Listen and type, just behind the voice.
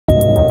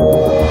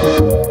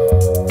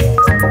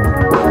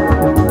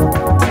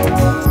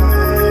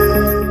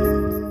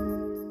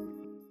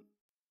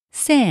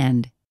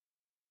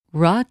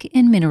rock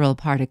and mineral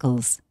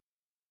particles,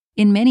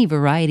 in many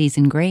varieties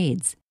and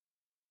grades,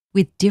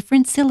 with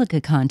different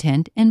silica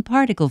content and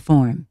particle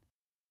form,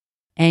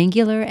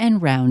 angular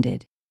and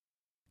rounded,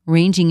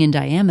 ranging in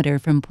diameter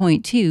from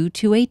 0.2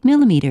 to 8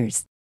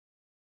 millimeters.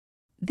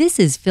 This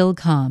is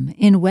FILCOM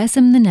in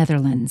Wessem, the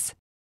Netherlands.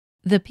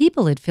 The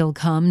people at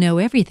FILCOM know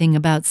everything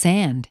about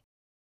sand.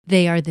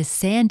 They are the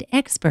sand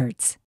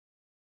experts.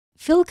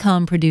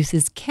 FILCOM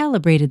produces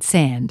calibrated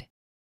sand,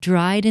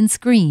 dried and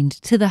screened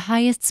to the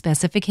highest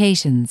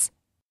specifications.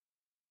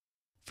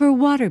 For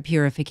water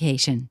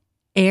purification,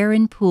 air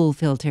and pool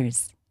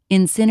filters,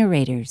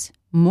 incinerators,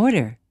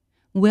 mortar,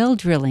 well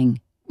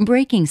drilling,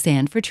 breaking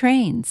sand for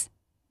trains.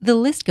 The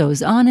list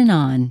goes on and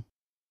on.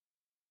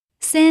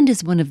 Sand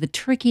is one of the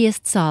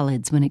trickiest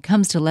solids when it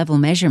comes to level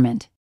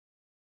measurement.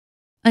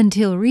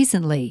 Until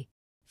recently,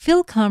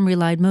 FILCOM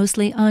relied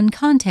mostly on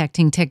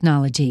contacting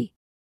technology,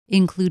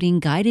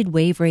 including guided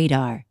wave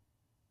radar,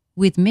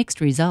 with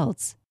mixed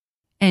results,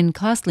 and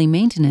costly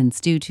maintenance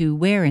due to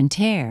wear and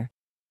tear.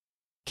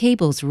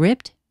 Cables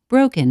ripped,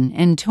 broken,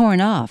 and torn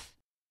off.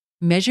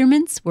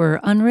 Measurements were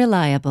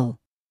unreliable.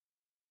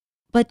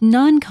 But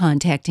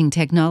non-contacting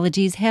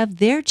technologies have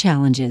their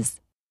challenges.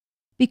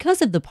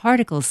 Because of the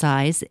particle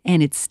size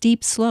and its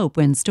steep slope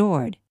when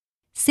stored,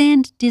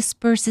 sand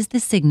disperses the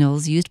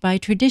signals used by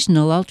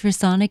traditional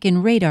ultrasonic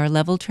and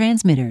radar-level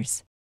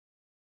transmitters.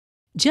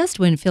 Just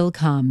when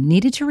FILCOM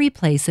needed to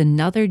replace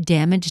another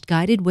damaged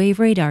guided wave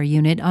radar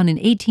unit on an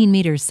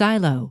 18-meter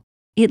silo,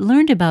 it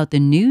learned about the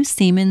new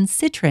Siemens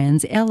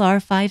Sitrans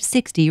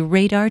LR560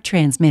 radar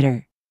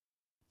transmitter.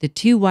 The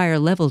two-wire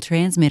level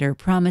transmitter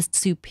promised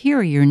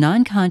superior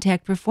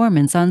non-contact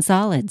performance on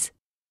solids,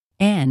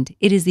 and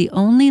it is the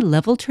only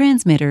level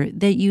transmitter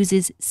that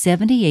uses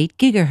 78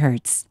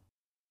 GHz.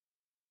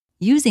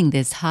 Using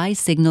this high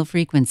signal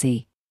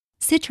frequency,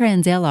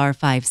 Sitrans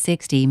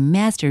LR560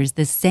 masters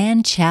the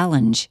sand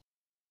challenge.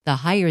 The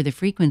higher the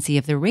frequency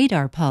of the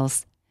radar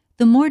pulse,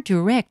 the more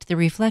direct the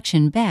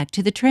reflection back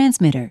to the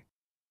transmitter.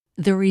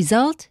 The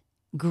result?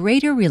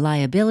 Greater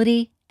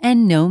reliability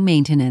and no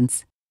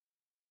maintenance,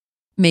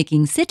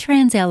 making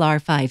Sitrans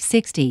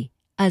LR560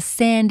 a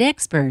sand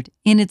expert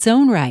in its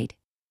own right.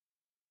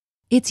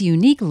 Its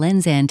unique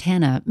lens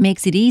antenna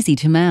makes it easy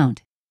to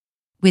mount.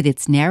 With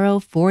its narrow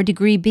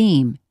 4-degree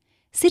beam,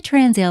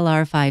 Sitrans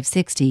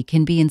LR560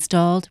 can be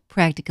installed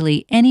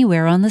practically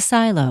anywhere on the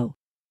silo.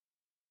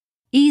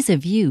 Ease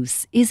of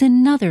use is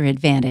another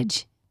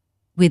advantage.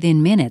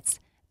 Within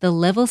minutes, the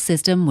level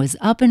system was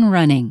up and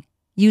running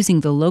using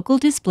the local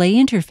display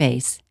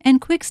interface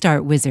and Quick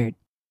Start Wizard.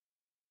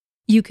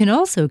 You can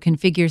also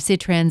configure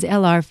Sitrans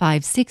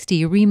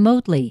LR560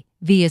 remotely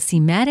via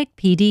Siematic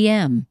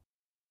PDM.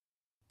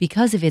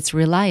 Because of its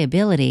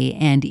reliability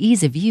and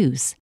ease of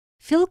use,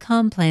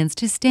 FILCOM plans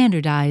to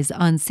standardize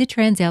on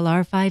Sitrans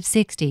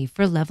LR560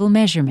 for level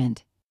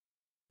measurement.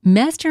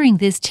 Mastering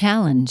this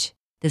challenge,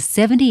 the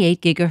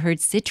 78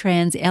 GHz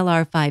Sitrans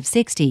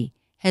LR560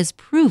 has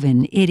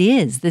proven it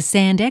is the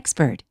sand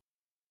expert.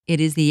 It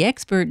is the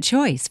expert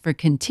choice for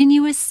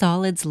continuous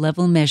solids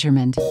level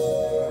measurement.